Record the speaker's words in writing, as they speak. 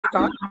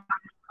start?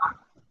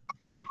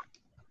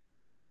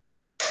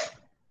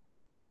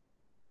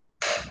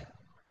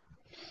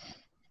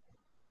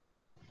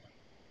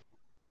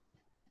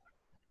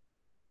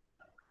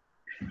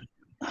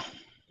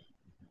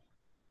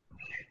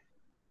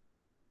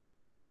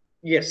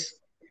 Yes.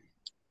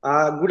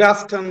 Good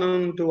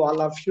afternoon to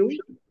all of you.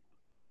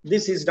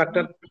 This is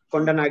Dr.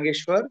 Konda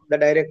Nageshwar, the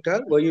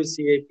director,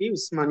 OUCIP,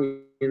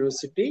 Usman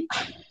University,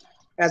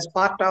 as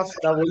part of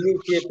the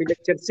OUCIP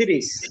lecture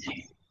series.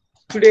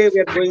 Today we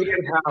are going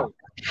to have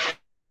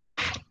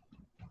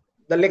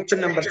the lecture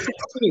number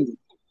 16,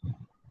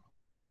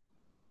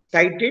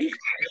 titled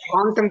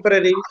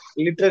Contemporary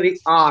Literary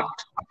Art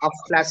of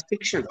Flash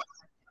Fiction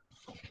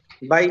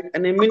by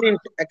an eminent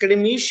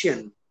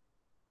academician,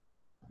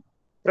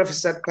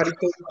 Professor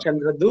Paritosh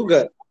Chandra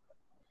Dugar.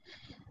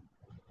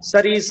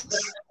 Sir is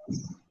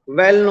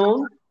well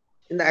known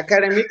in the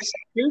academic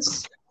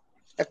skills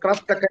across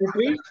the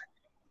country,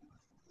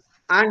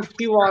 and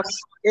he was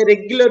a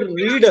regular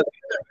reader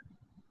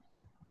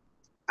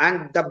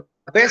and the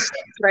best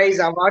prize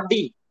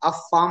awardee of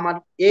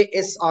former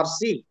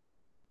ASRC.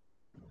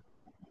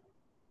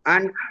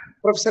 And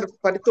Professor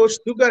Paritosh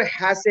Dugar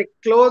has a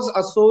close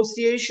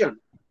association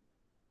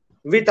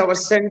with our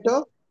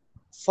center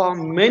for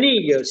many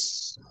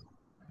years,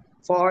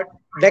 for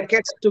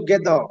decades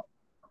together.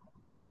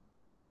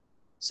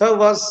 Sir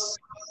was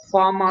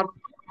former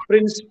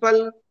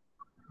principal,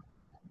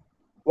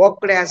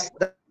 worked as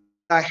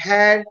the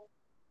head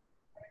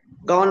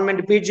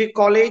government PG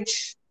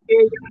college,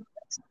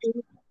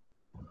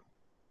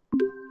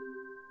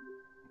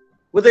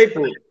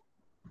 Udaipur,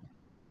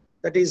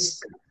 that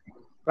is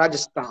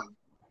Rajasthan.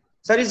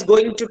 Sir is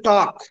going to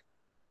talk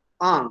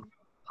on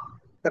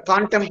the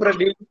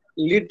contemporary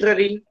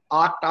literary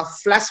art of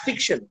flash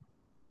fiction.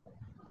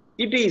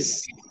 It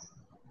is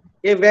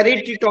a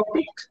variety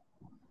topic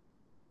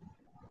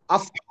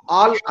of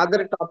all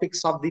other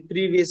topics of the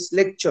previous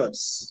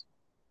lectures.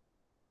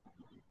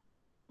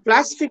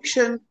 Flash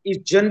fiction is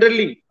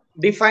generally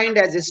defined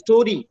as a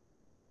story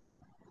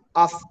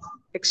of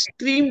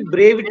extreme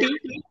brevity.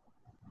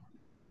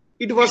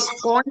 It was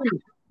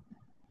coined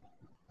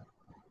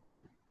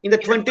in the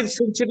 20th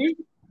century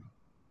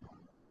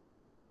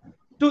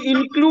to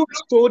include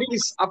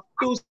stories up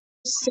to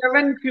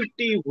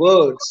 750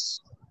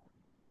 words.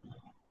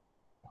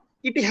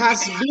 It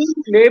has been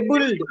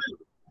labeled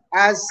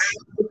as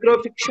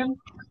microfiction,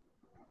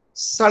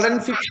 sudden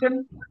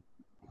fiction,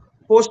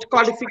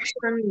 postcard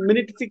fiction,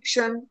 minute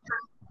fiction,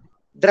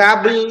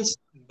 drabbles,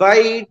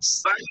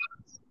 bytes,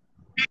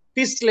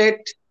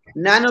 ficlet,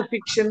 nano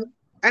fiction,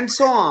 and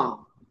so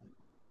on.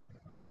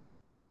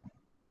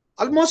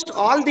 Almost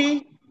all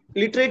the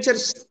literature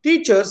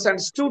teachers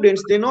and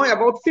students, they know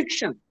about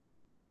fiction.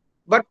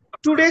 But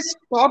today's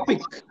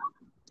topic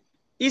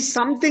is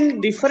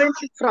something different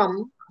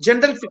from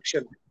general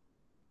fiction.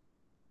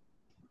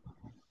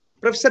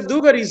 Professor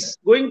Dugar is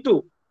going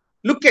to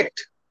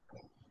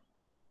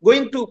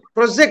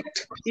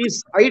project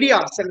his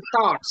ideas and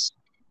thoughts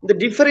in the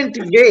different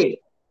way,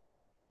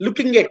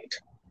 looking at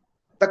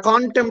the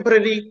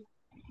contemporary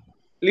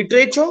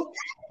literature,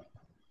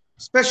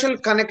 special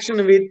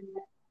connection with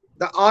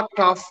the art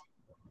of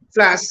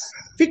flash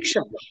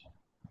fiction.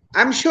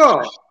 I'm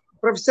sure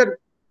Professor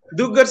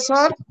Dugar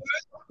sir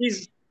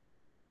is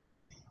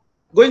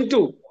going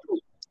to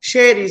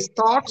share his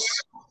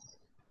thoughts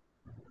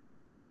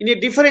in a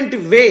different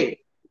way.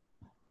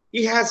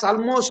 He has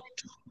almost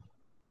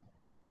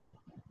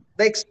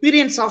the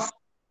experience of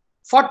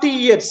 40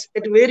 years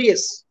at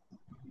various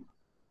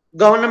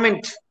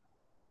government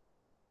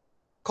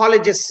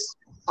colleges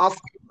of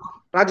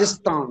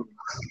Rajasthan,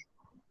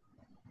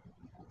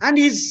 and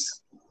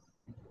is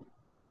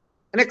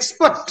an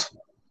expert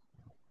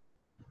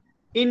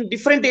in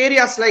different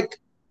areas like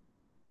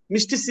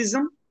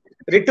mysticism,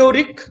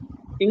 rhetoric,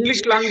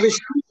 English language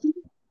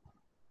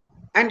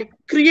and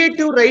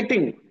creative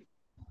writing.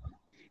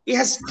 He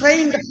has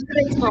trained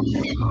hundreds of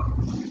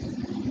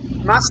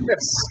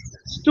masters,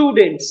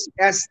 students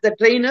as the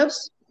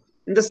trainers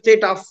in the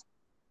state of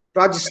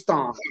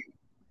Rajasthan.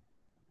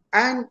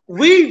 And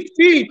we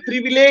feel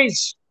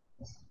privileged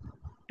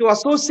to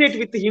associate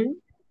with him.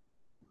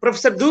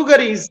 Professor Dugar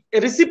is a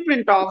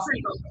recipient of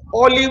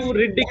Olive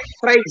Riddick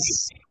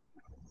Prize.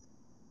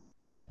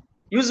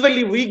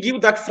 Usually we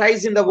give that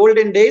prize in the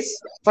olden days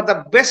for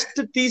the best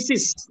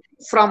thesis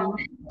from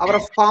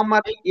our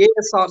former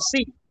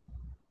ASRC.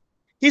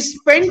 He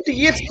spent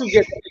years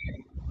together.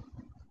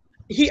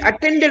 He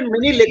attended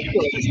many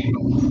lectures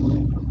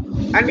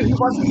and he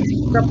was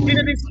the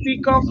plenary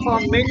speaker for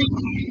many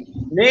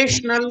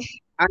national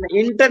and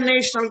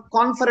international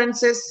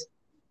conferences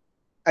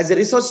as a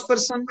resource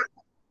person,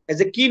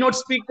 as a keynote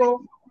speaker,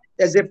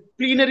 as a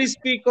plenary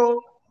speaker,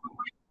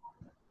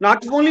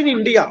 not only in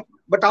India,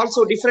 but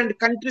also different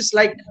countries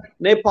like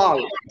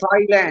Nepal,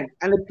 Thailand,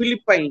 and the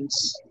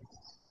Philippines.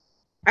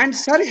 And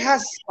Sir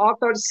has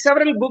authored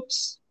several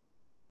books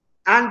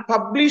and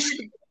published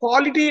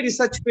quality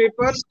research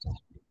papers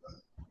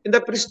in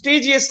the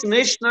prestigious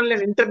national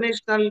and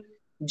international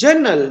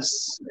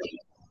journals.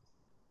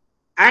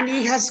 and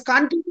he has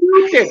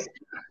contributed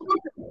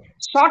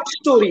short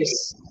stories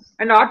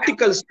and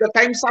articles to the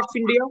Times of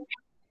India,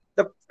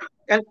 the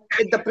and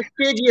the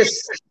prestigious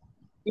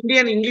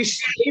Indian English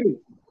Daily.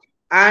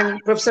 And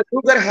Professor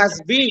Dugar has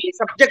been a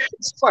subject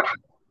expert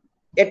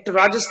at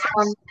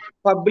Rajasthan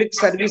Public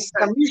Service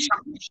Commission,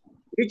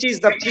 which is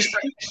the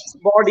prestigious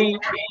body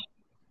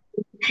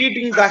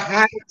keeping the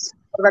hands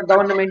for the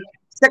government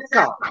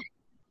sector.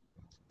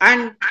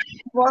 And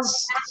he was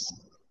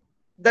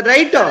the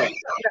writer,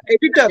 the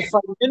editor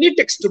for many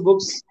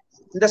textbooks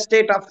in the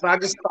state of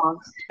Rajasthan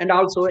and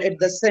also at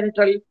the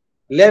central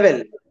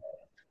level.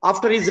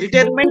 After his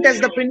retirement as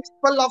the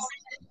principal of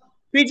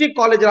PG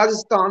College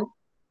Rajasthan,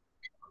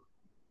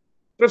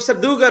 Professor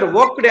Dugar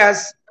worked as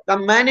the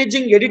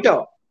managing editor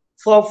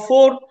for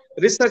 4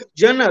 research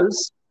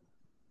journals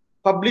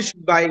published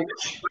by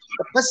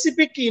the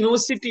Pacific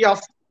University of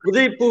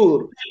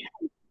Udaipur.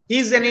 He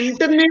is an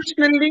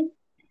internationally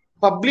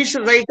published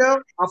writer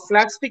of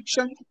flash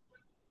fiction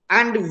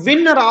and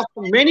winner of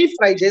many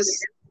prizes,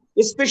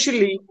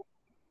 especially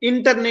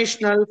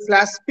international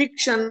flash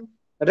fiction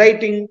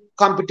writing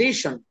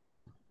competition.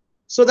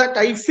 So that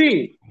I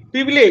feel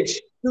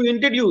privileged to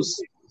introduce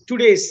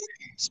today's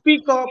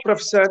speaker,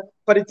 Professor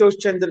Paritosh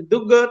Chandra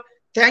Dugar.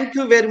 Thank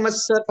you very much,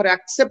 sir, for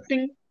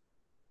accepting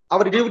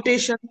our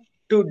invitation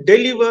to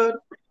deliver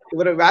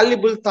your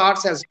valuable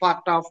thoughts as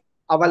part of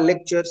our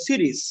lecture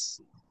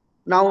series.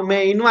 Now,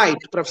 may I invite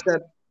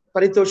Professor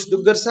Paritosh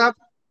Dugar sir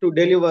to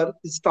deliver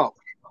his talk.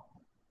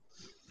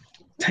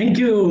 Thank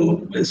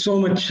you so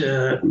much,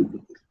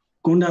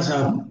 Konda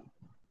sahab,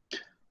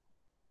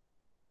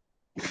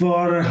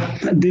 for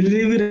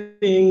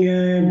delivering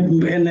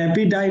an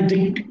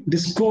epididic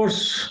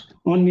discourse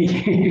on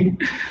me.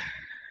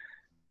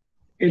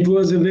 It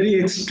was a very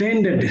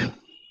extended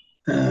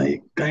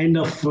kind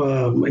of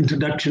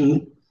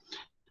introduction.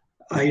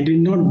 I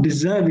did not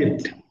deserve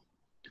it.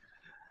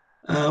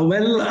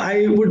 Well,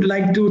 I would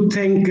like to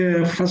thank,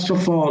 first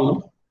of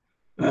all,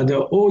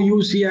 the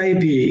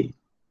OUCIP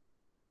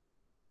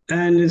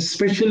and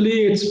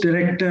especially its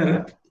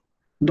director,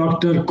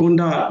 Dr.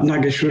 Konda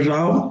Nageshwar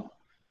Rao,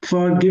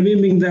 for giving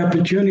me the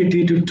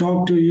opportunity to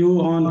talk to you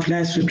on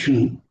flash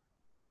fiction.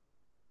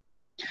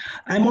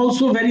 I'm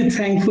also very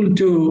thankful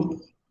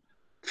to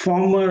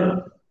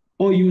former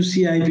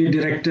OUCIP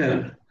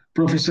director,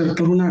 Professor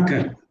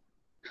Karunakar,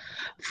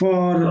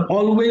 for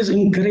always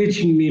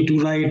encouraging me to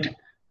write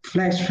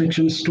flash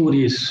fiction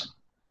stories.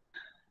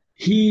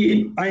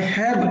 I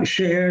have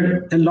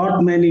shared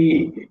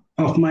many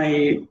of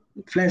my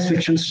flash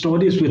fiction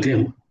stories with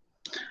him,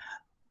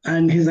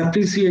 and his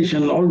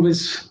appreciation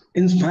always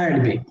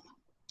inspired me.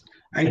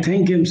 I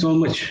thank him so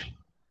much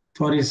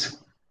for his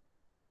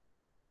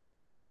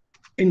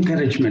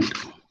encouragement.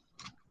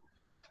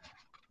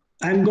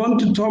 I'm going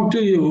to talk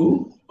to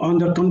you on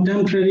the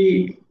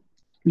contemporary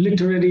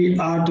literary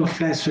art of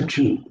flash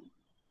fiction.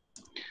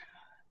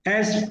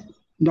 As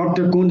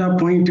Dr. Konda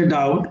pointed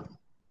out,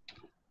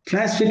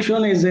 flash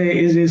fiction is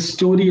a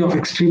story of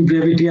extreme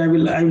brevity. I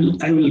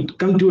will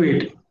come to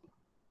it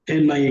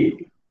in my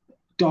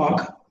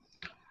talk.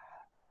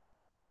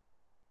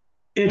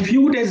 A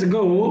few days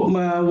ago,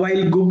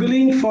 while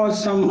Googling for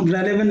some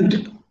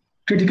relevant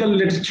critical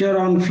literature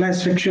on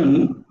flash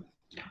fiction,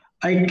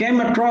 I came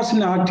across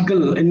an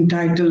article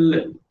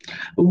entitled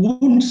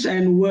Wounds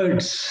and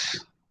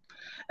Words,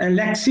 a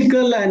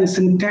lexical and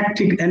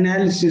syntactic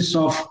analysis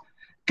of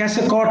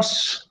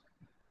Casacott's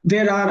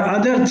There Are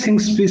Other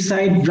Things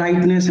Beside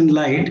Brightness and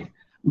Light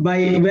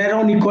by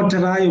Veronica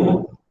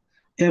Tarayo,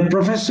 a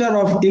professor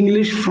of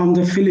English from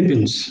the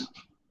Philippines.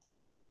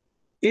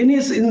 In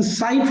his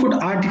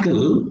insightful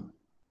article,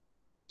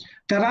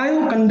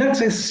 Tarayo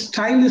conducts a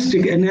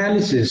stylistic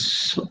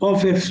analysis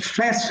of a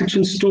flash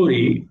fiction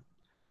story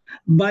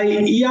by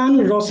Ian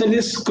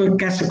Rosales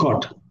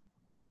Casacott,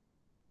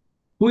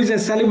 who is a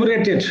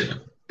celebrated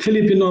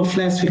Filipino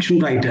flash fiction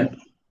writer.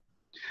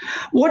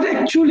 What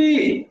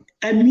actually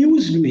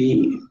amused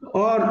me,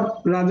 or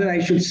rather I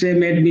should say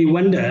made me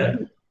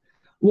wonder,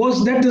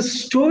 was that the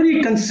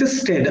story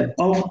consisted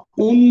of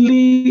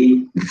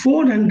only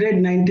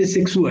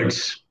 496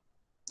 words,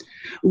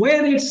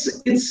 where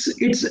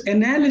its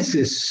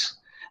analysis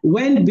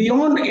went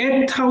beyond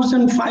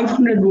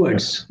 8,500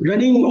 words,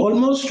 running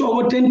almost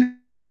over 10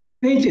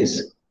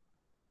 pages.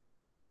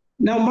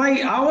 Now,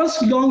 my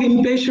hours-long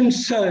impatient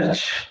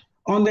search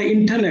on the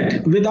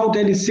internet without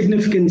any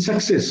significant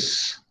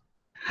success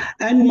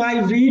and my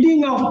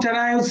reading of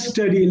Tarayo's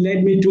study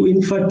led me to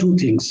infer 2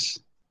 things.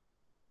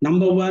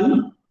 Number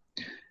 1,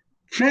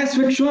 flash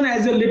fiction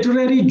as a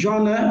literary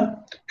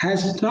genre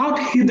has not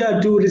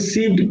hitherto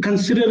received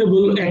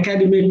considerable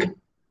academic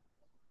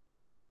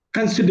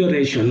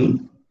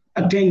consideration,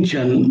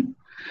 attention,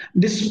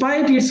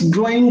 despite its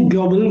growing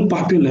global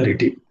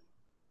popularity.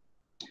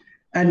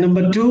 And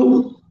number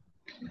 2,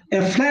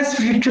 a flash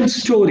fiction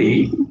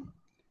story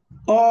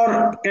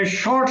or a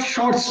short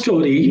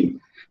story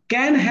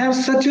can have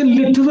such a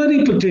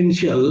literary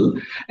potential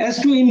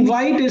as to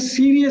invite a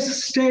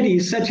serious study,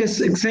 such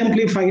as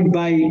exemplified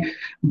by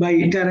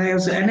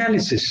Tarayo's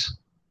analysis.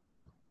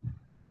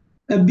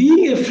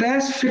 Being a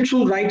flash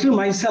fiction writer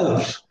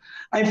myself,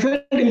 I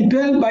felt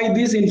impelled by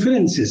these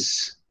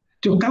inferences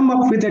to come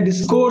up with a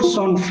discourse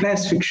on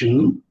flash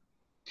fiction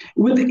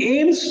with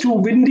aims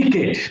to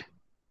vindicate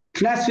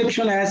flash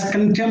fiction as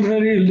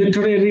contemporary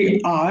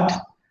literary art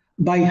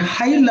by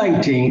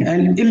highlighting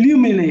and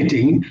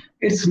illuminating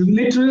its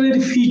literary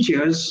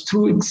features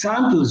through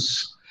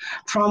examples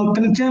from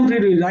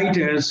contemporary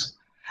writers,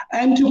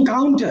 and to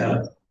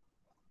counter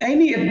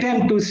any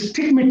attempt to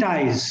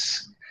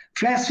stigmatize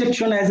flash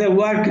fiction as a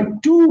work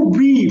too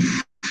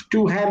brief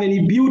to have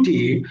any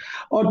beauty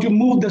or to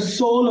move the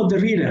soul of the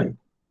reader.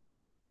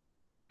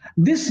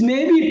 This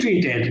may be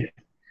treated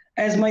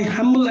as my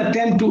humble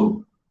attempt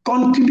to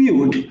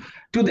contribute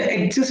to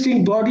the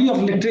existing body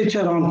of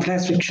literature on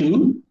flash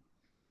fiction,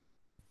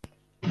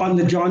 on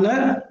the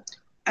genre,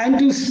 and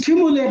to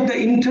stimulate the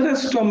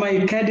interest of my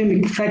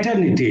academic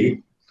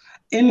fraternity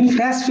in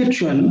flash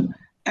fiction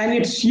and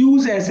its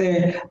use as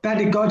a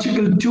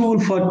pedagogical tool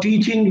for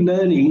teaching,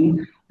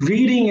 learning,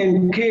 reading,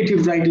 and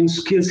creative writing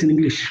skills in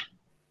English.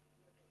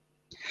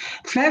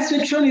 Flash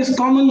fiction is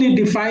commonly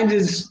defined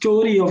as a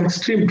story of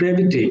extreme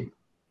brevity,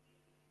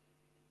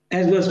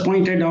 as was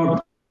pointed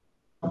out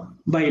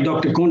by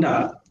Dr.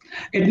 Konda.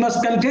 It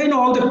must contain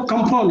all the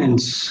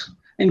components,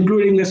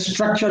 including the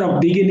structure of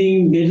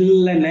beginning,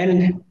 middle, and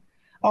end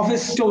of a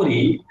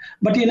story,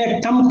 but in a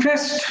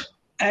compressed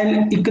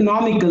and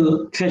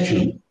economical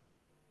fashion.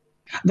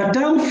 The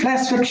term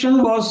flash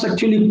fiction was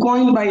actually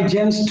coined by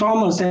James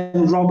Thomas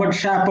and Robert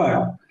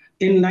Shapard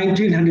in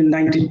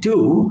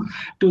 1992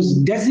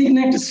 to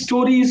designate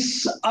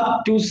stories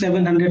up to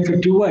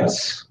 750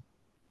 words.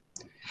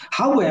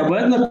 However,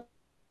 in the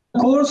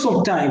course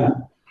of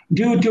time,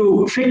 due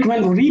to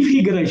frequent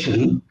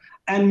refiguration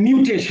and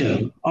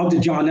mutation of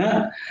the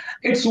genre,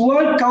 its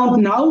word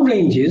count now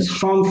ranges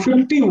from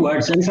 50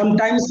 words and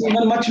sometimes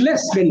even much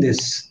less than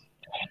this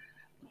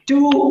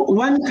to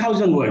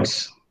 1,000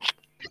 words.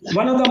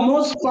 One of the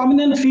most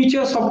prominent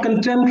features of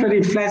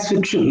contemporary flash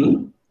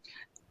fiction,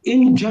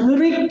 in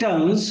generic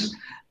terms,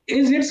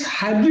 is its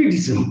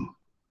hybridism.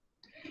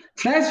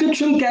 Flash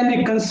fiction can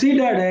be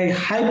considered a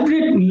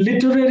hybrid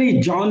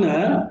literary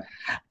genre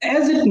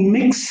as it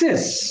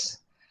mixes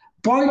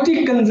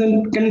poetic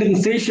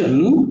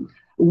condensation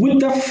with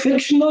the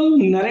fictional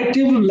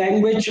narrative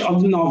language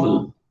of the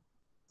novel.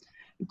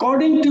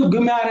 According to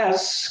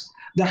Guimarães,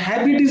 the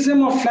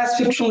hybridism of flash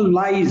fiction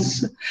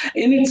lies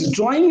in its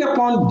drawing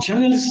upon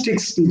journalistic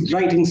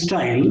writing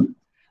style,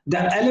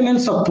 the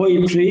elements of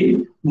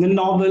poetry, the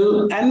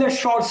novel, and the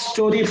short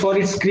story for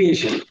its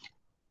creation.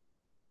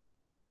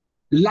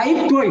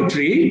 Like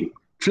poetry,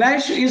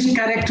 flash is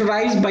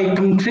characterized by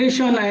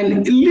compression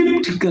and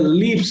elliptical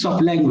leaps of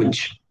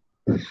language.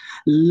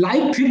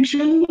 Like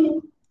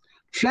fiction,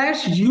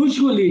 flash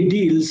usually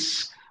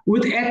deals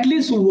with at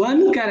least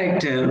one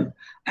character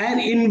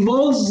and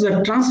involves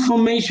the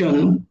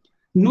transformation,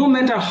 no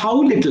matter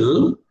how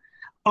little,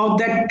 of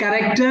that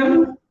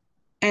character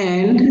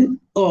and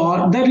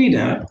or the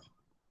reader.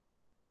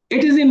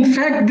 It is in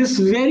fact this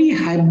very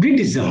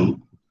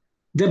hybridism,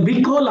 the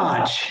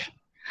bricolage,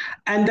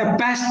 and the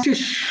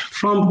pastiche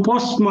from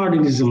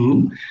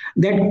postmodernism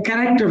that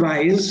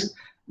characterize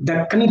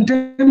the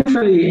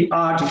contemporary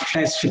art of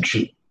flash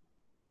fiction.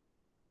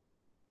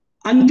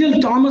 Until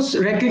Thomas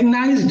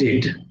recognized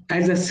it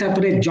as a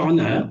separate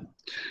genre,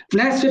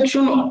 flash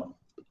fiction,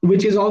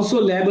 which is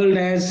also labeled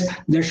as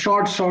the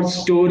short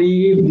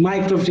story,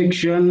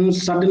 microfiction,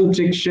 sudden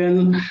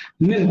fiction,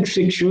 minute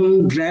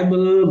fiction,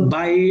 drabble,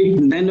 byte,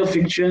 nano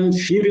fiction,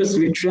 furious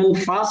fiction,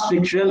 fast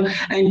fiction,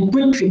 and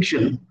quick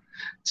fiction.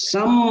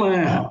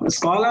 Some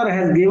scholar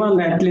has given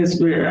at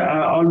least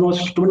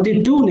almost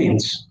 22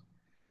 names.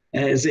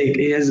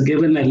 He has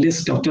given a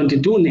list of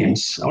 22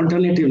 names,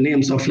 alternative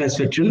names of flash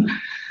fiction.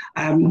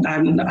 I'm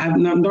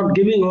not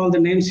giving all the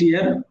names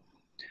here.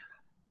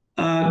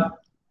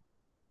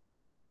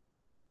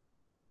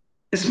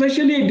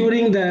 Especially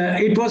during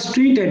it was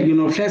treated,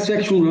 flash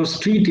fiction was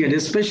treated,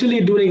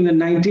 especially during the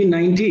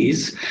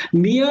 1990s,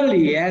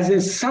 merely as a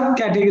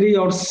subcategory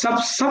or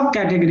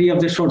subcategory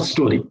of the short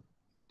story.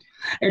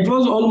 It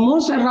was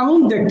almost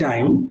around that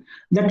time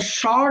that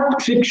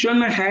short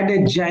fiction had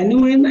a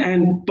genuine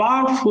and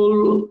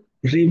powerful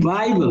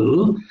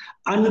revival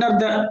under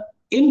the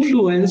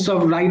influence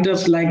of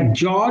writers like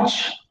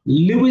George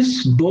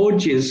Louis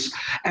Borges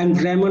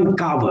and Raymond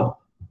Carver.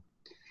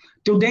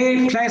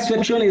 Today, flash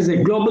fiction is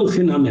a global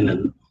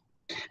phenomenon.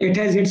 It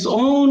has its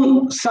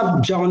own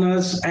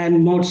subgenres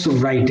and modes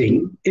of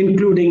writing,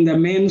 including the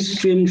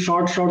mainstream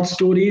short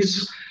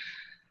stories,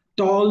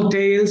 tall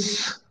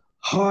tales,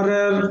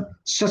 horror,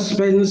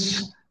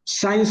 suspense,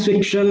 science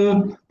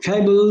fiction,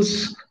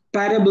 fables,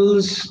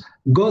 parables,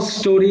 ghost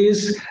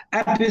stories,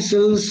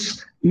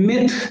 epistles,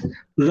 myth,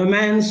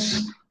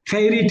 romance,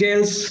 fairy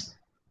tales,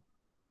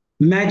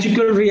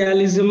 magical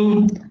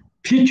realism,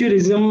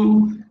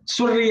 futurism,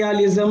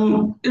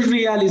 surrealism,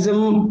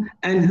 irrealism,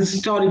 and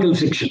historical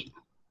fiction.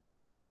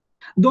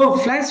 Though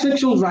flash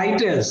fiction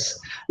writers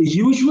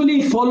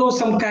usually follow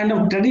some kind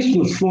of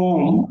traditional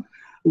form,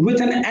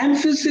 with an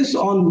emphasis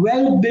on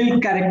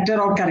well-built character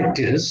or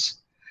characters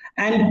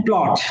and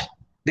plot,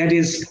 that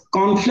is,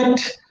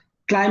 conflict,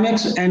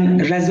 climax,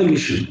 and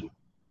resolution.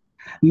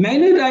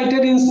 Many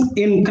writers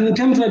in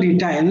contemporary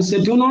times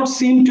do not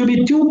seem to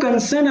be too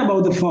concerned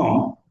about the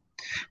form.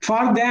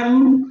 For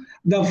them,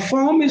 the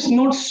form is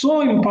not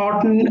so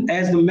important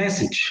as the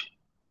message.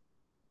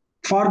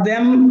 For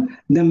them,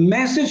 the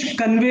message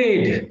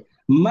conveyed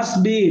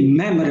must be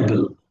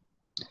memorable.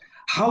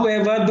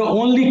 However, the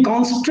only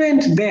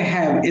constraint they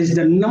have is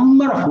the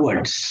number of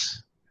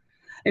words.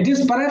 It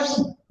is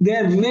perhaps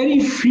their very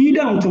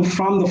freedom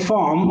from the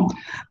form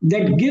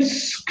that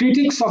gives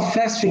critics of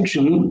flash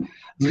fiction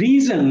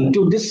reason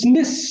to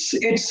dismiss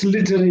its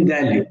literary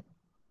value.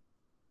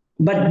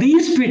 But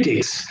these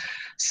critics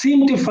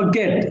seem to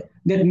forget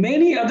that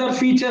many other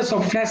features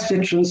of flash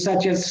fiction,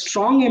 such as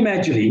strong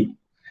imagery,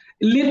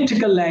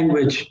 elliptical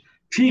language,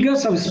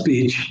 figures of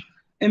speech,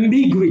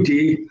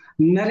 ambiguity,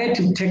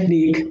 narrative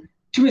technique,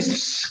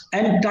 twists,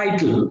 and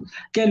title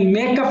can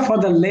make up for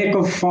the lack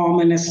of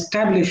form and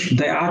establish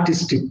the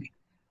artistic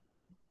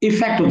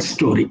effect of the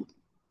story.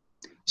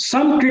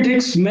 Some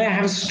critics may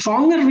have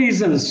stronger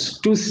reasons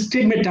to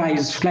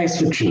stigmatize flash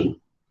fiction,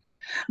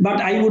 but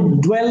I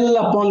would dwell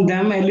upon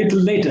them a little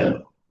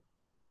later.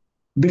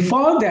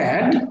 Before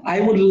that,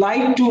 I would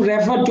like to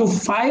refer to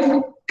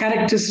 5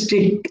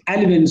 characteristic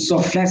elements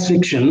of flash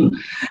fiction,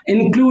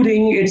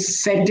 including its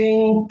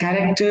setting,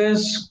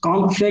 characters,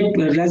 conflict,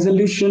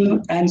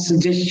 resolution, and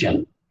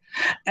suggestion,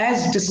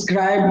 as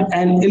described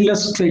and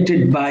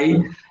illustrated by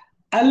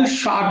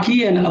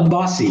Al-Shaki and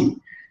Abbasi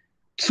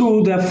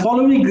through the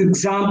following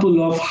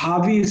example of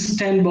Harvey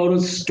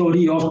Stenborough's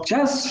story of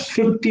just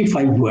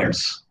 55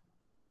 words.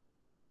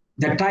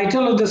 The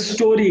title of the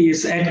story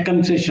is At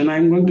Confession.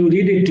 I'm going to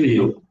read it to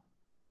you.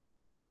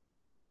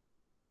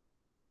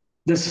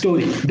 The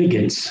story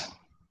begins.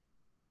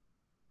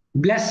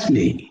 Bless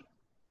me,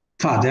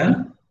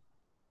 Father,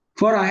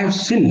 for I have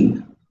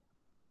sinned.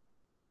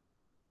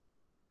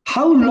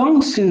 How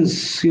long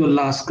since your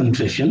last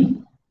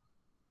confession?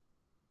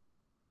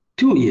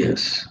 2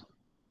 years.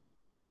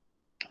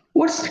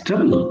 What's the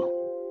trouble?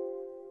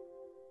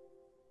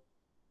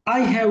 I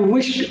have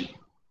wished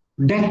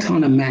death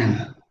on a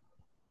man.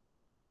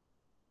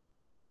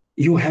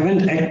 You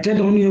haven't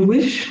acted on your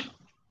wish?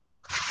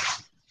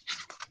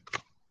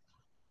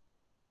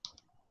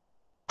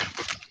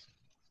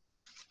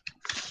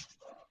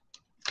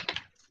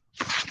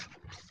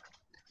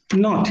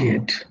 Not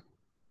yet.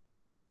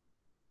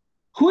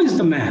 Who is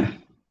the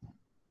man?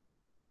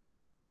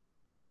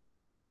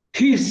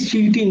 He is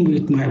cheating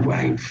with my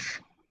wife.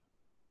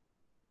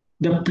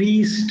 The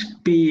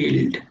priest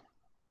paled.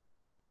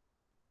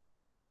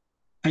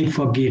 I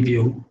forgive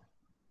you.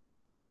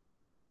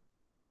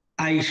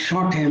 I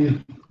shot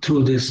him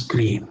through the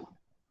screen.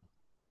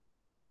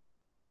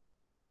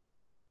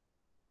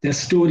 The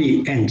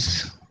story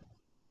ends.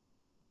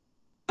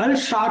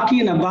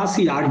 Al-Shaki and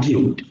Abbasi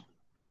argued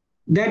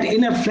that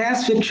in a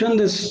flash fiction,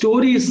 the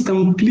story is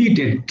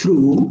completed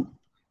through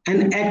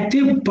an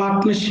active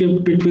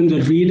partnership between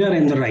the reader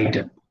and the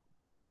writer.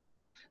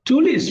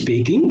 Truly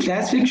speaking,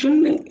 flash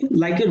fiction,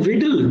 like a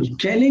riddle,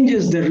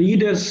 challenges the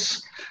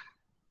reader's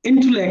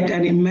intellect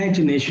and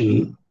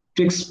imagination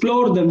to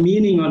explore the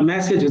meaning or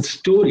message of the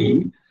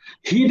story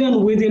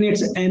hidden within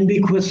its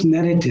ambiguous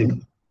narrative,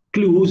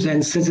 clues,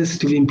 and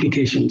suggestive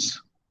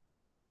implications.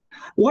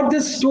 What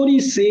the story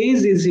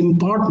says is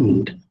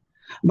important,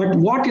 but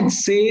what it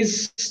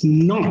says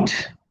not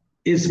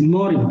is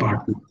more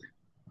important.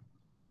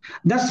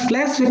 Thus,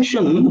 flash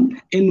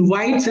fiction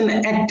invites an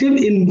active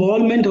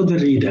involvement of the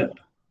reader.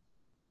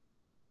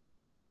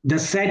 The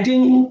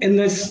setting in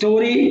the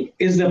story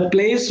is the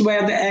place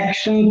where the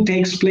action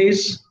takes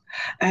place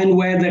and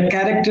where the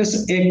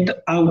characters act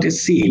out a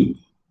scene.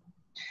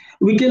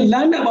 We can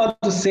learn about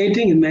the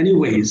setting in many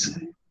ways.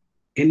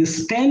 In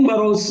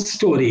Stenborough's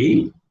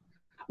story,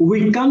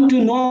 we come to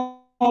know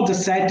the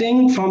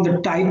setting from the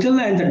title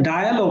and the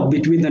dialogue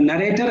between the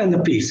narrator and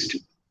the priest.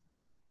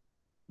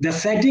 The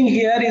setting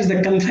here is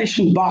the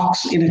confession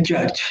box in a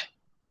church.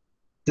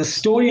 The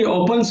story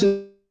opens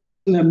in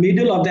the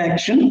middle of the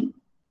action,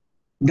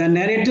 the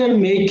narrator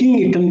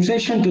making a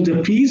confession to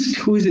the priest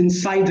who is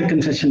inside the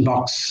confession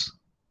box.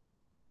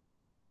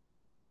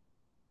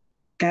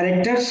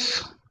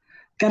 Characters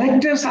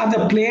are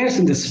the players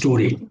in the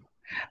story.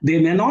 They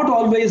may not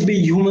always be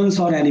humans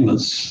or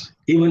animals.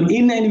 Even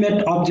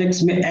inanimate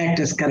objects may act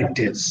as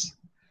characters.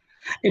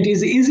 It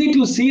is easy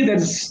to see that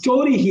the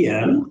story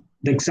here,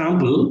 the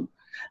example,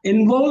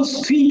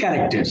 involves 3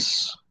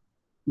 characters: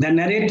 the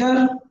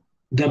narrator,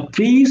 the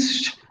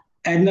priest,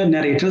 and the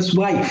narrator's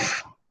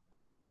wife.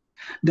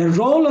 The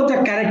role of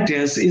the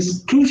characters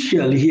is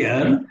crucial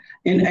here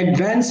in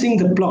advancing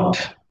the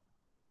plot.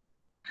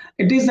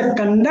 It is the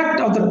conduct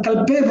of the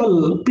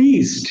culpable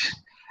priest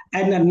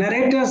and the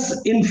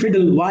narrator's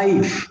infidel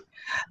wife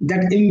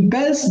that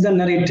impels the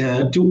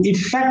narrator to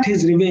effect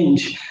his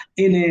revenge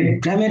in a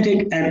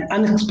dramatic and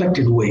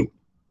unexpected way.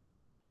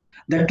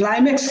 The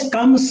climax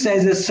comes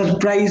as a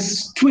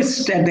surprise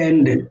twist at the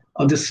end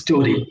of the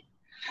story.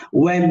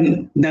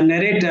 when the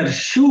narrator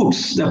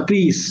shoots the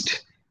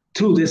priest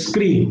through the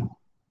screen.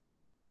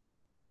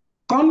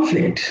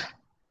 Conflict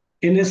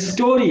in a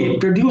story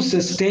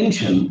produces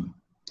tension,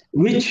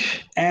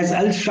 which, as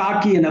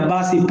Al-Shaki and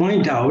Abbasi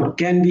point out,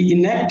 can be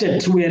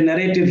enacted through a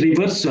narrative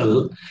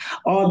reversal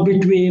or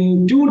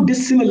between two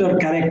dissimilar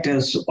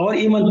characters or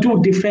even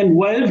two different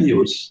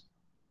worldviews.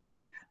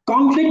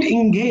 Conflict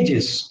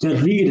engages the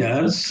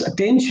reader's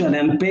attention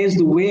and paves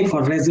the way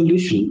for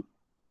resolution.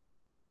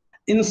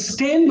 In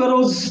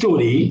Steinborough's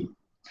story,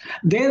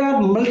 there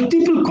are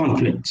multiple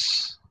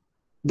conflicts.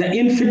 The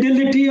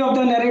infidelity of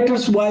the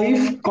narrator's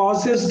wife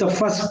causes the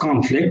first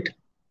conflict,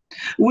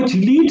 which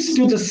leads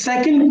to the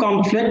second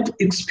conflict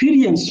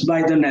experienced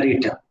by the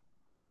narrator.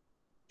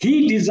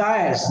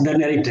 The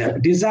narrator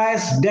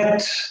desires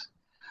death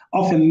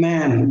of a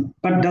man,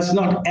 but does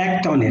not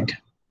act on it.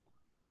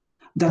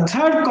 The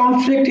third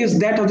conflict is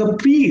that of the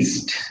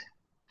priest,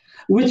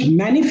 which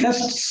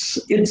manifests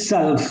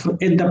itself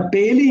in the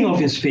paling of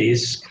his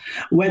face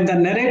when the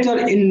narrator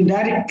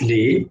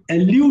indirectly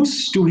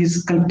alludes to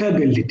his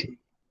culpability.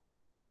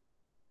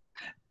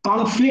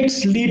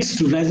 Conflicts leads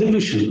to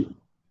resolution.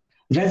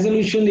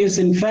 Resolution is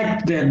in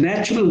fact the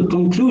natural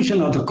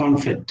conclusion of the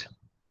conflict.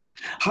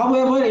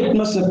 However, it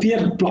must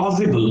appear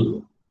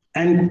plausible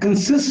and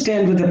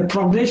consistent with the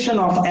progression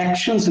of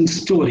actions in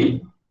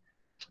story.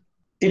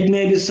 It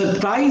may be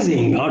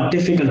surprising or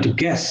difficult to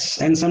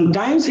guess, and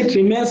sometimes it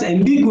remains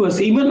ambiguous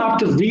even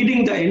after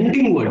reading the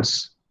ending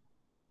words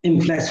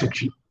in flash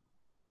fiction.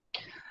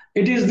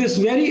 It is this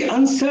very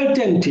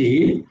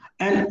uncertainty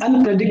and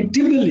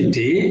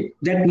unpredictability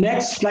that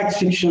makes flash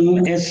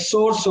fiction a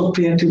source of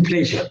creative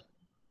pleasure.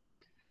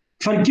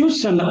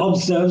 Ferguson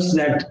observes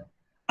that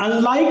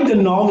unlike the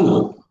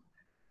novel,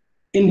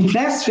 in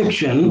flash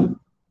fiction,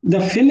 the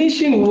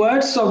finishing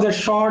words of the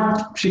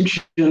short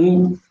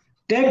fiction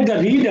take the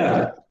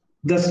reader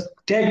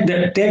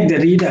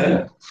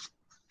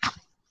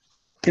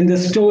in the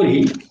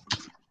story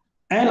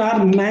and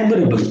are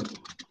memorable.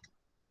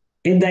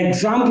 In the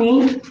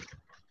example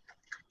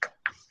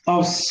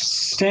of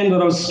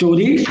Steinborough's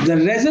story, the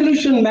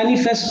resolution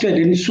manifested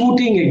in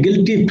shooting a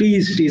guilty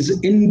priest is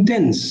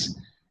intense,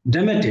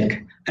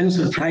 dramatic, and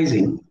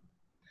surprising.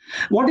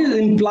 What is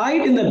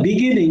implied in the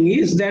beginning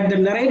is that the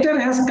narrator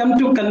has come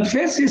to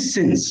confess his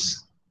sins,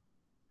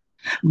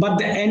 but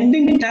the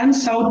ending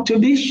turns out to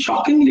be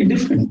shockingly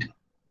different.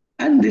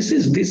 And this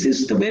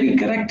is the very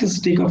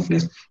characteristic of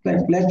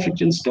flash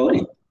fiction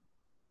story.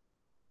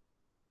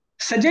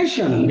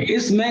 Suggestion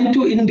is meant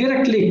to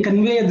indirectly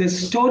convey the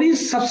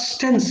story's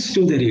substance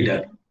to the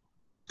reader.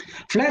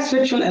 Flash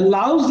fiction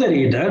allows the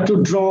reader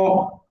to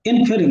draw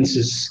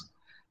inferences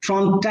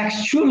from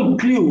textual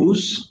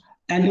clues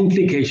and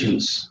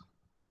implications.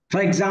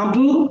 For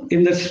example,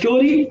 in the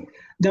story,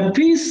 the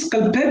priest's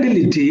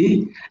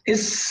culpability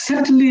is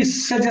subtly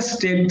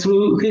suggested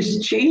through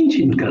his change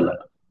in color.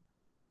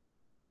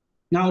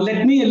 Now,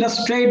 let me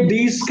illustrate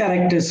these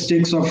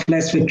characteristics of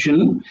flash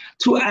fiction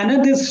through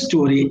another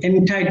story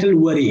entitled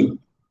Worry.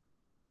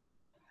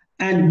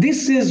 And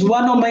this is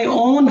one of my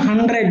own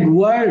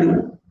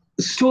 100-word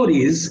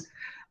stories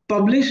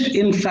published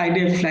in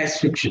Friday Flash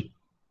Fiction.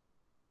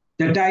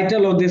 The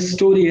title of this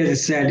story, as I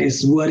said,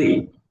 is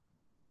Worry.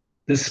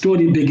 The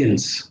story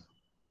begins.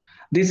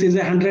 This is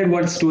a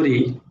 100-word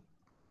story.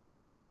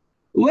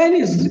 When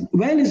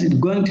is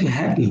it going to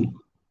happen?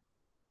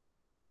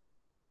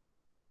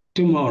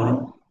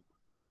 Tomorrow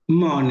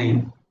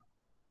morning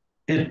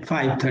at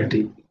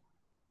 5:30.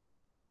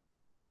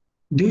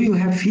 Do you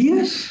have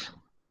fears?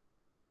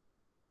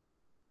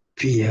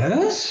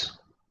 Fears?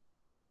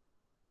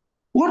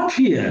 What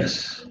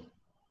fears?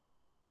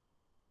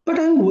 But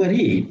I'm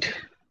worried.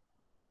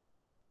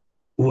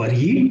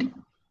 Worried?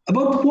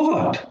 About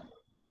what?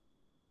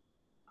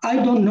 I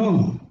don't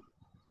know.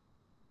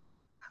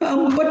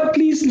 But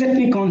please let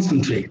me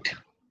concentrate.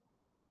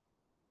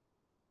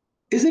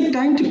 Is it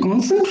time to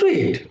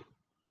concentrate?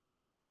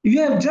 You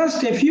have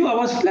just a few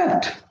hours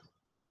left.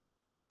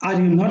 Are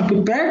you not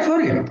prepared for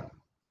it?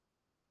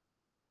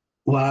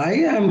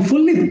 Why? I'm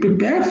fully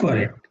prepared for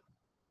it.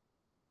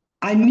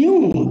 I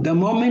knew the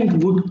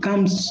moment would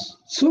come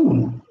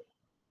soon.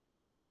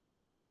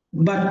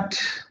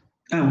 But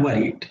I'm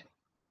worried.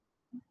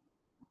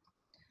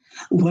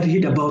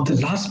 Worried about the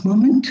last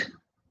moment?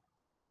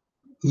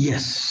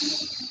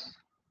 Yes.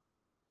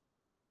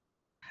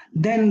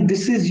 Then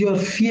this is your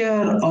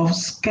fear of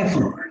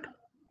scaffold.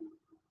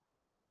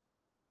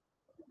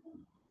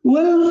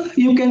 Well,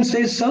 you can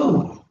say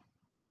so,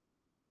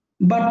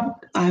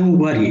 but I'm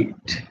worried.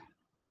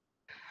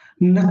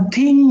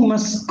 Nothing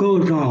must go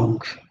wrong.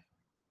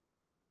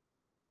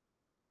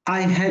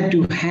 I had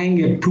to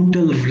hang a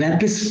brutal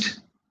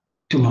rapist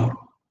tomorrow.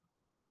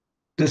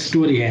 The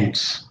story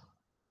ends.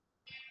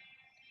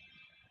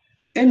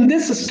 In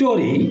this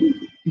story,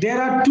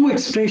 there are two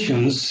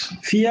expressions,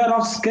 fear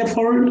of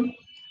scaffold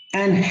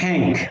and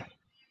hang,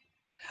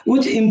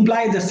 which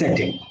imply the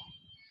setting.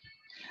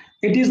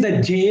 It is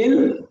the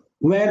jail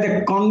where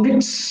the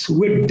convicts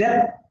with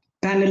death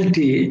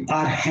penalty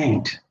are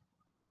hanged.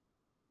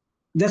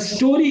 The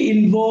story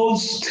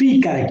involves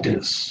three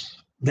characters: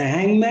 the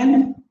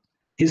hangman,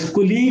 his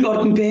colleague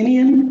or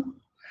companion,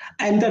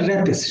 and the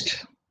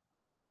rapist.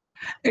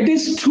 It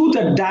is through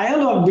the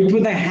dialogue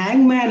between the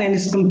hangman and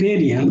his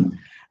companion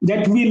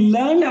that we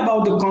learn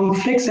about the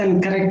conflicts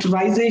and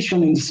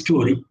characterization in the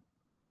story.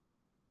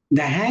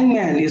 The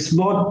hangman is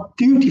both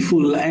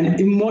beautiful and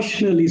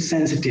emotionally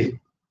sensitive.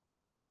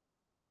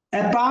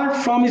 Apart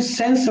from his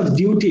sense of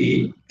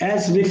duty,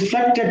 as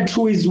reflected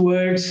through his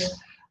words,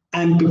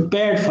 "I'm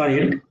prepared for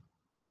it,"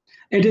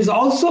 it is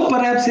also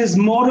perhaps his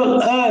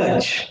moral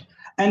urge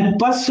and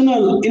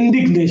personal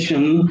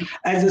indignation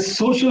as a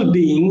social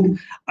being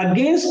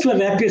against a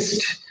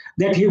rapist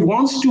that he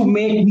wants to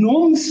make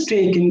no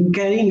mistake in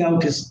carrying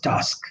out his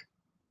task.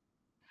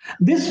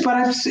 This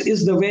perhaps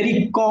is the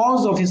very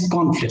cause of his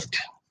conflict,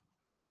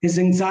 his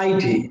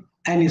anxiety,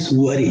 and his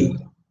worry.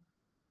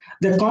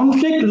 The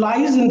conflict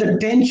lies in the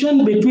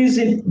tension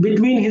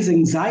between his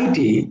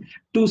anxiety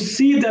to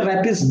see the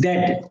rapist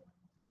dead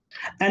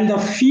and the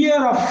fear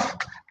of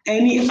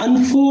any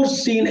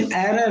unforeseen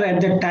error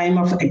at the time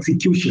of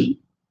execution.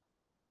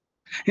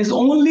 His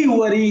only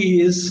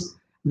worry is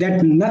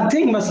that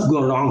nothing must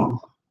go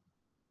wrong.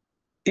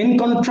 In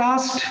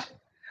contrast,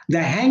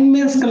 the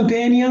hangman's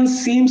companion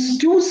seems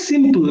too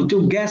simple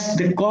to guess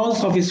the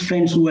cause of his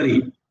friend's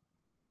worry.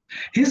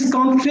 His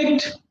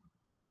conflict,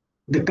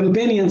 the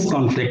companion's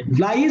conflict,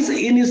 lies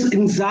in his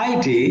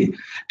anxiety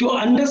to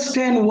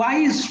understand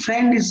why his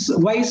friend is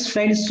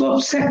so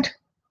upset.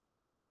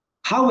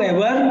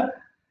 However,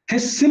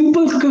 his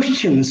simple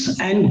questions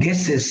and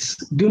guesses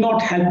do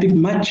not help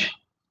him much.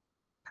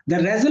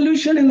 The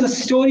resolution in the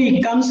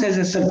story comes as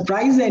a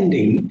surprise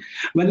ending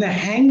when the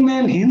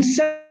hangman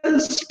himself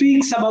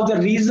speaks about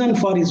the reason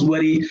for his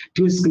worry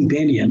to his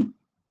companion.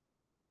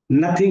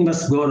 "Nothing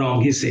must go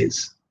wrong," he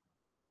says.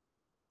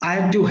 "I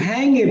have to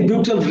hang a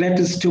brutal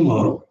rapist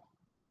tomorrow."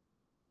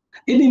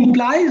 It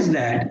implies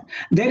that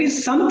there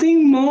is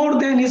something more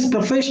than his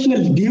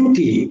professional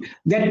duty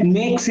that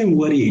makes him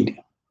worried.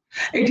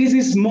 It is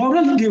his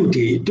moral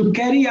duty to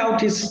carry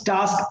out his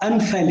task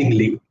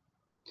unfailingly.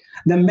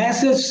 The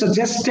message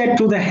suggested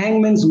to the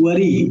hangman's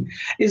worry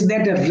is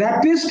that a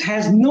rapist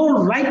has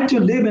no right to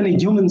live in a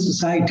human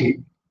society.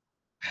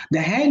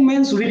 The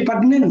hangman's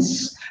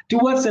repugnance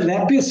towards a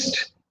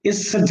rapist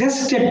is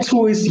suggested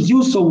through his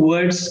use of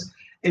words,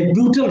 "a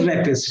brutal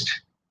rapist."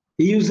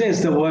 He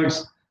uses the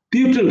words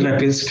 "brutal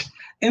rapist"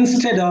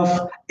 instead of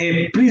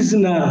 "a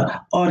prisoner"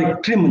 or "a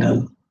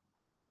criminal."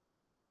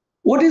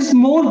 What is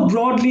more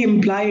broadly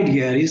implied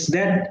here is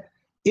that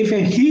if a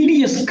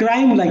hideous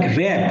crime like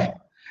rape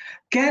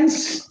can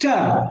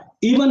stir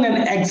even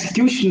an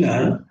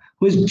executioner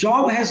whose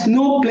job has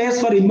no place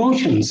for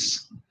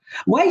emotions,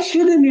 why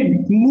shouldn't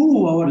it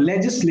move our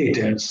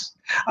legislators,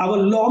 our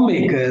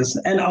lawmakers,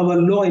 and our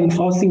law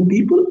enforcing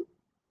people?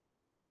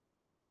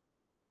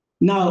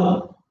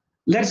 Now,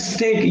 let's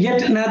take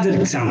yet another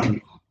example.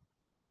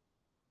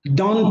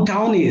 Don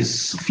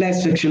Townie's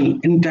flash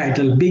fiction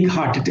entitled Big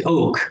Hearted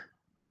Oak.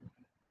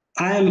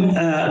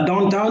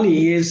 Don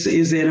Townie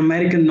is an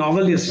American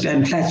novelist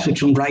and flash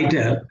fiction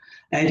writer,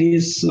 and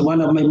he's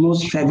one of my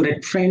most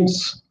favorite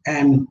friends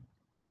and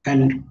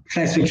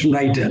flash fiction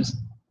writers.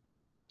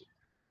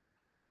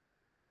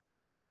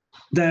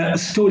 The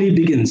story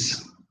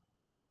begins.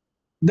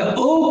 The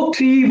oak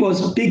tree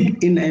was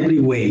big in every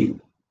way,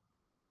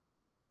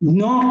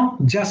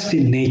 not just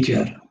in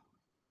nature.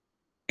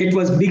 It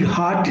was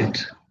big-hearted.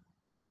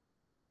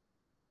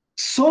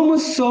 So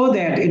much so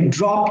that it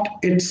dropped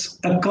its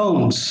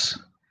accounts,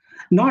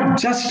 not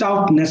just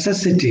out of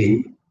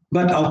necessity,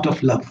 but out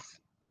of love.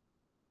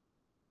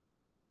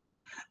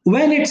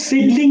 When its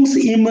seedlings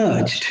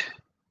emerged,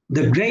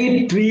 the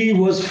great tree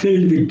was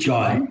filled with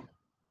joy.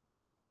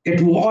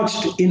 It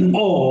watched in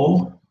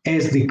awe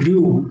as they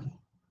grew.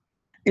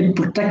 It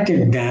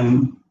protected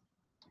them.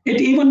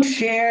 It even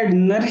shared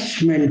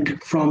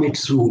nourishment from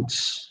its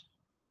roots.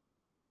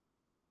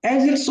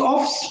 As its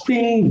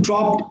offspring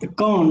dropped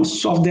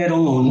acorns of their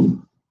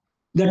own,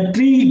 the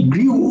tree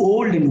grew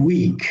old and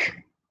weak.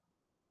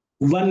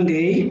 One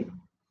day,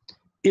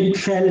 it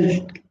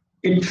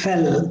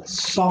fell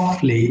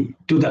softly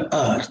to the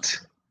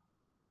earth.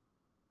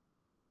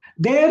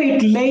 There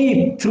it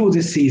lay through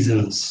the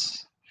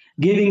seasons,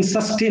 giving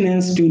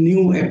sustenance to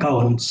new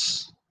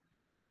acorns,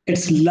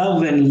 its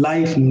love and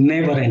life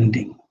never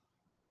ending.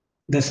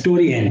 The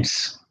story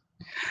ends.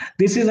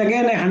 This is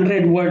again a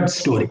 100-word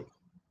story.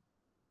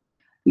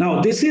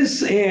 Now, this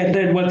is a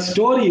 100-word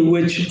story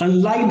which,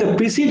 unlike the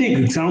preceding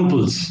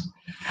examples,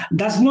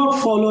 does not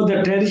follow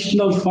the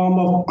traditional form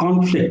of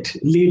conflict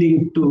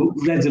leading to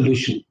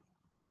resolution.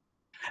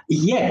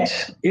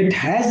 Yet, it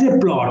has a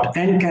plot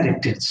and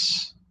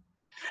characters.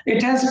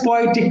 It has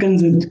poetic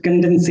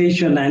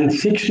condensation and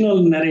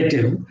fictional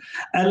narrative,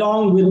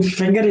 along with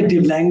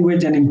figurative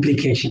language and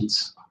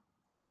implications.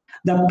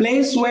 The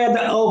place where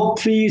the oak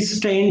tree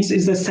stands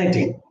is the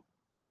setting.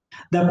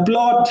 The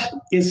plot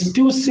is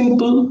too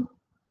simple.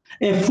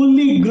 A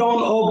fully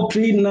grown oak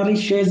tree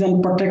nourishes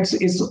and protects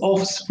its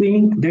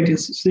offspring, that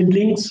is,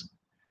 siblings.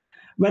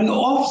 When the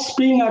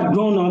offspring are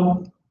grown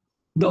up,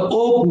 the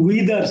oak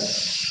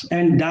withers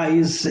and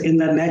dies in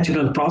the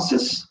natural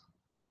process.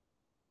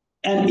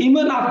 And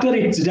even after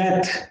its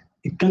death,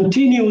 it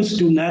continues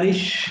to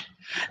nourish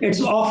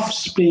its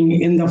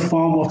offspring in the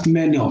form of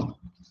manure.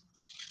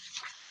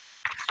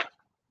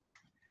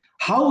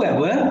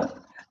 However,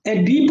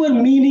 a deeper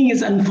meaning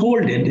is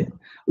unfolded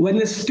when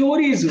the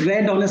story is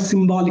read on a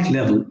symbolic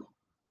level.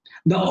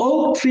 The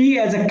oak tree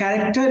as a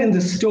character in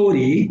the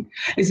story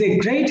is a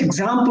great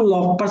example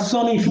of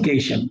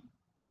personification.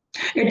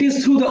 It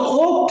is through the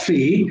oak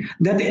tree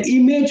that the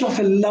image of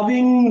a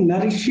loving,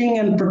 nourishing,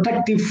 and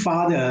protective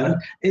father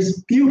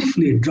is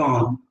beautifully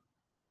drawn.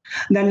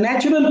 The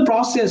natural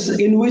process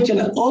in which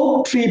an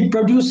oak tree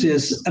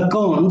produces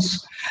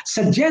acorns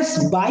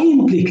suggests by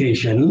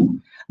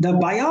implication the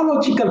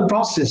biological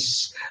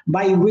process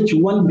by which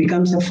one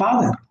becomes a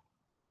father.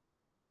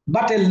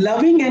 But a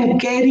loving and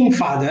caring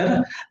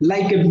father,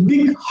 like a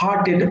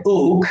big-hearted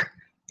oak,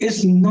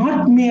 is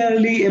not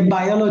merely a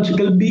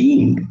biological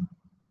being.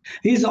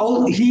 He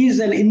is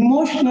an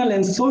emotional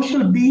and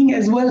social being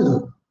as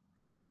well.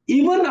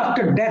 Even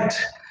after death,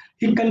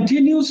 he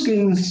continues to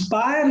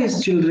inspire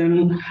his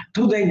children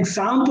through the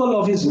example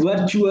of his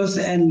virtuous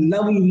and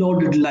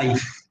love-loaded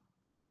life.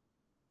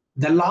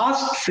 The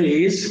last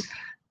phrase,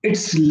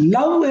 its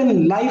love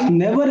and life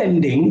never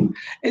ending,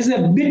 is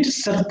a bit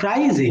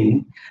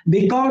surprising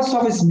because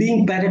of its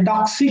being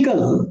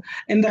paradoxical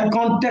in the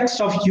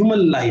context of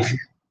human life.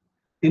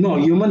 A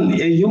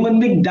human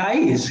being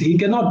dies, he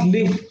cannot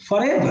live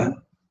forever.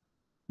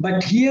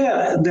 But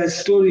here the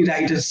story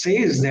writer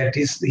says that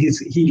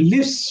he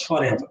lives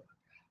forever.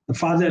 The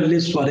father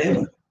lives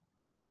forever.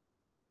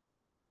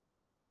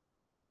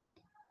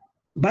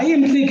 By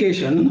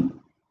implication,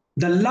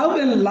 the love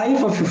and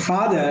life of a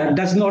father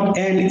does not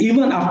end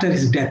even after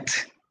his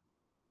death.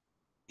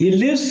 He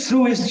lives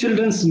through his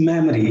children's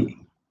memory.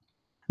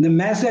 The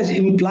message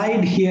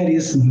implied here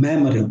is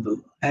memorable.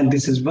 And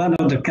this is one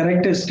of the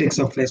characteristics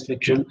of flash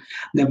fiction.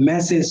 The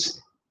message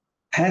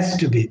has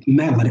to be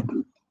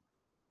memorable.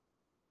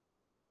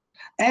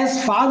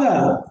 As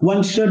father,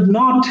 one should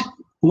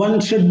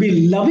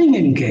be loving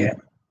and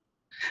care.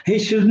 He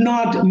should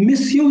not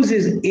misuse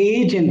his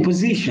age and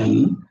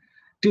position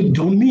to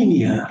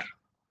domineer.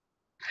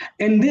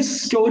 In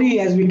this story,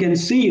 as we can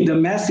see, the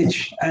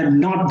message and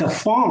not the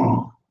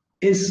form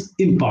is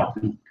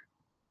important.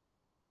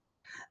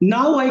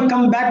 Now I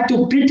come back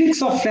to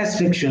critics of flash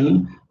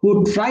fiction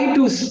who try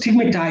to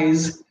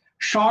stigmatize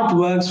short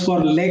works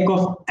for lack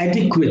of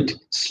adequate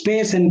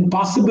space and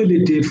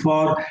possibility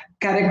for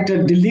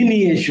character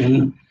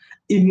delineation,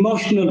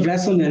 emotional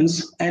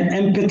resonance, and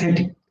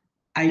empathetic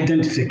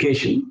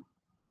identification.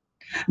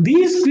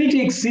 These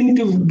critics seem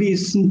to be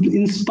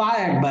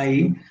inspired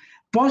by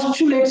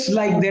postulates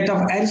like that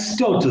of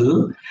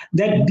Aristotle,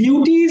 that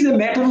beauty is a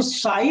matter of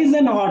size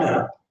and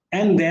order,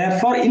 and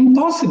therefore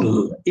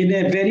impossible in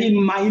a very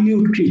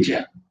minute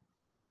creature.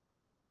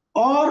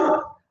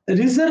 Or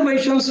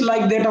reservations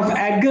like that of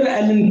Edgar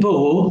Allan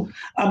Poe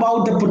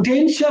about the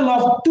potential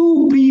of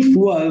two brief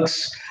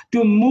works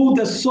to move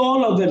the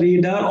soul of the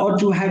reader or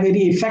to have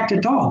any effect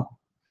at all.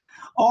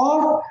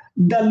 Or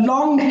the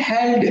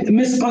long-held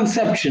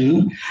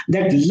misconception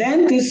that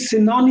length is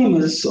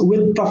synonymous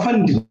with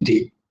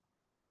profundity.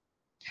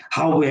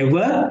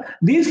 However,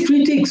 these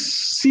critics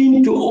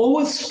seem to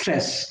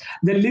overstress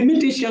the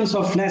limitations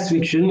of flash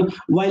fiction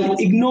while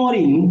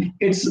ignoring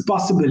its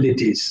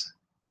possibilities.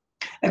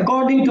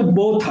 According to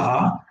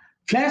Botha,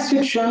 flash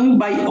fiction,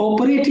 by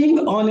operating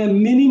on a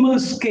minimal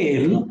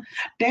scale,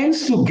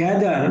 tends to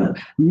gather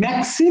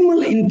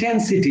maximal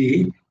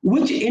intensity,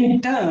 which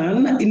in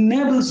turn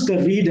enables the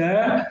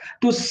reader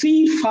to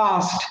see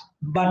fast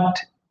but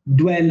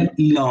dwell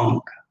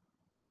long.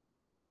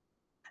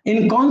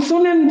 In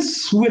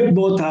consonance with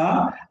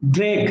Botha,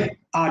 Drake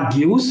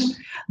argues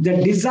the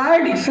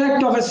desired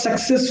effect of a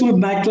successful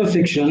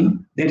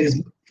microfiction, that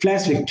is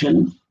flash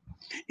fiction,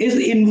 is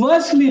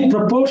inversely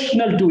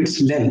proportional to its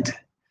length.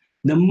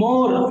 The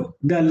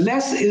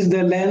less is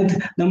the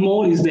length, the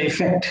more is the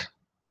effect.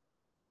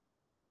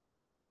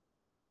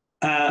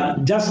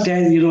 Just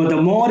as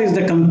the more is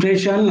the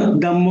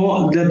compression, the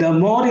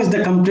more is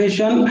the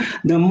compression,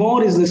 the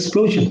more is the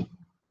explosion.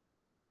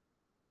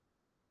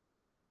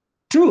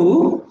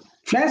 True,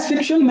 flash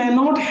fiction may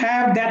not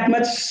have that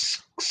much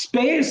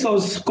space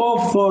or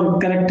scope for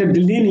character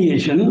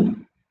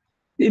delineation,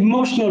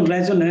 emotional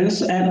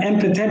resonance, and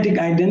empathetic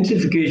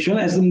identification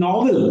as a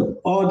novel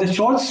or the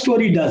short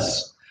story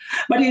does.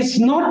 But it's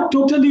not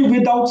totally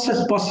without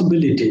such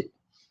possibility.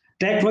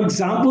 Take, for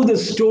example, the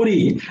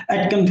story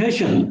At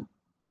Confession.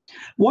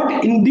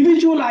 What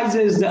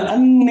individualizes the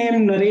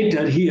unnamed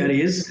narrator here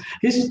is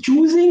his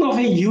choosing of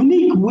a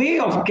unique way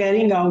of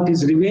carrying out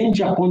his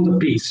revenge upon the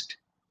priest.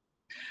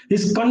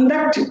 His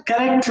conduct,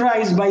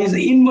 characterized by his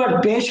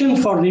inward passion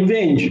for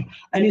revenge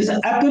and his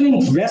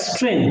apparent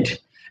restraint,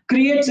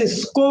 creates a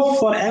scope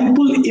for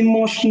ample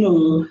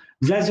emotional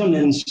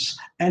resonance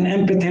and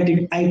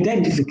empathetic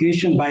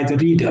identification by the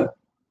reader.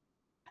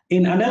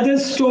 In another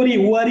story,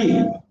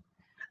 Worry,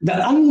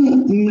 The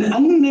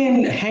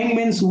unnamed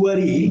hangman's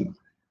worry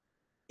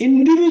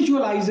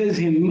individualizes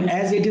him,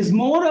 as it is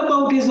more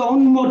about his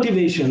own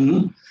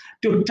motivation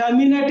to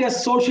terminate a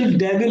social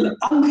devil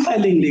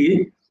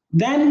unfailingly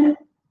than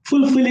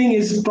fulfilling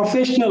his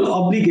professional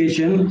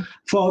obligation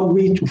for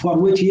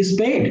which he is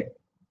paid.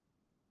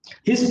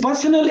 His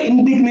personal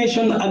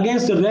indignation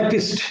against the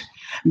rapist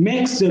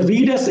makes the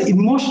reader's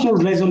emotional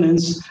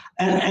resonance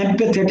and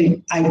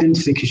empathetic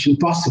identification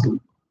possible.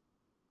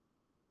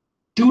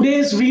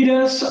 Today's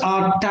readers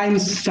are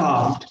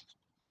time-starved.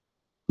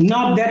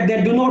 Not that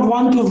they do not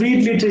want to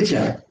read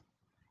literature.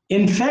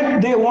 In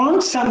fact, they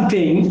want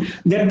something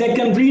that they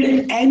can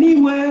read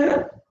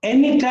anywhere,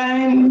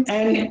 anytime,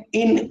 and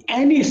in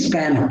any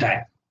span of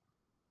time.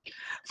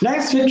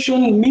 Flash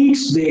fiction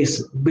meets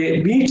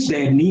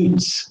their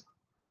needs.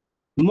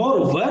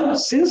 Moreover,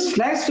 since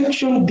flash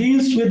fiction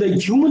deals with the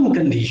human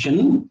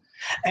condition,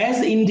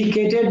 as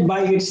indicated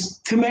by its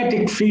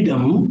thematic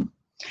freedom,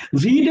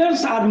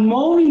 readers are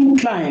more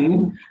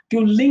inclined to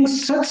link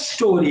such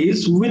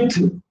stories with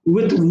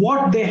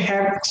what they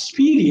have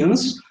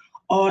experienced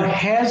or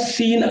have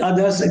seen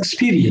others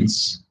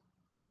experience.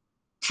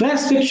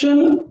 Flash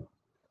fiction,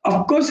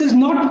 of course, is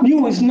not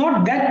new, it's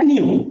not that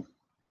new.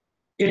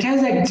 It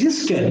has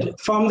existed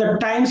from the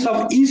times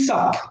of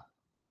OUCIP.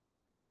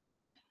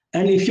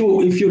 And if you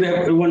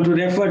want to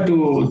refer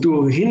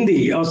to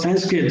Hindi or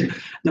Sanskrit,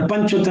 the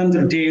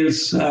Panchatantra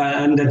tales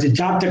and the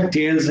Jatak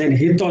tales and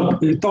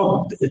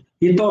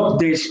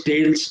Hitopdesh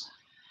tales.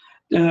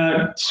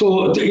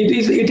 So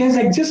it has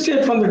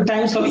existed from the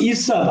times of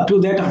OUCIP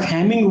to that of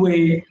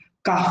Hemingway,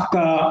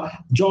 Kafka,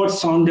 George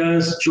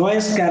Saunders,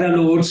 Joyce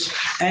Carol Oates,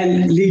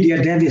 and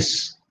Lydia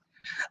Davis.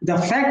 The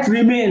fact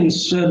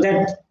remains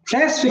that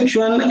flash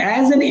fiction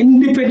as an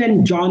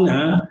independent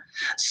genre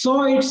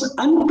saw its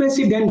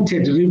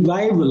unprecedented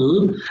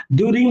revival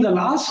during the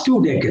last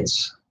 2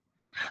 decades.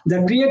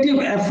 The creative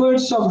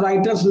efforts of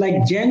writers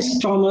like James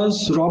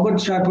Thomas,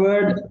 Robert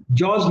Shepard,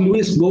 George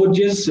Louis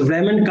Borges,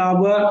 Raymond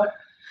Carver,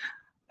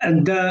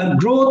 and the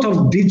growth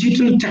of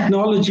digital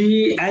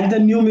technology and the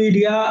new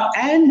media,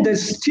 and the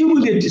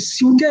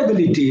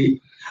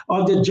suitability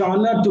of the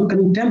genre to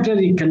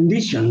contemporary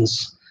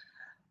conditions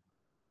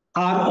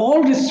are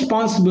all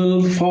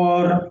responsible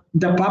for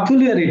the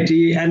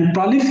popularity and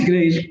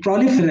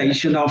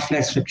proliferation of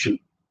flash fiction.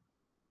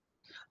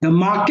 The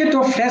market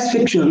of flash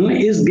fiction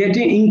is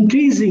getting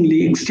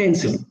increasingly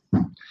extensive.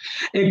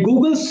 A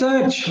Google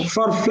search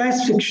for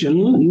flash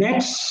fiction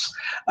nets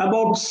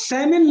about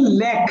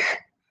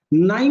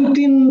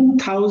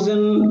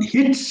 7,19,000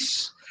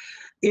 hits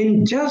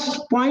in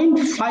just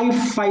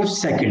 0.55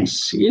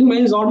 seconds. It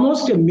means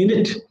almost a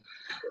minute.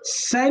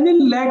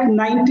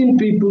 7,19,000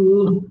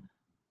 people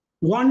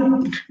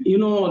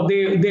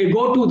they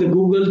go to the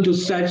Google to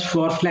search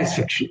for flash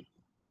fiction.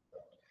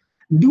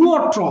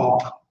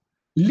 Duotrop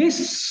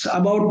lists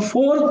about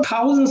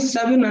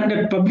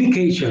 4,700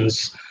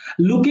 publications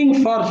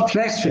looking for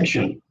flash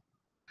fiction.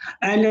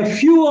 And a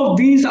few of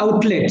these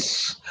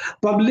outlets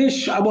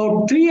publish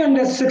about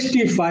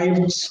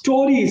 365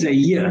 stories a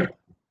year.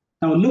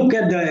 Now look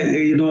at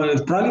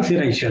the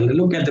proliferation,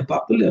 look at the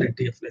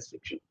popularity of flash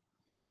fiction.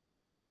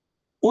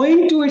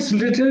 Owing to its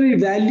literary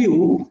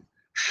value,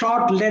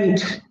 short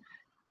length,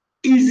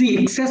 easy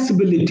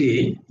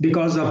accessibility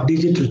because of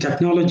digital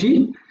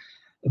technology,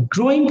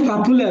 growing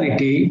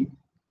popularity,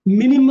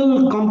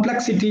 minimal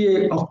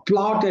complexity of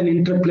plot and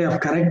interplay of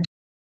characters,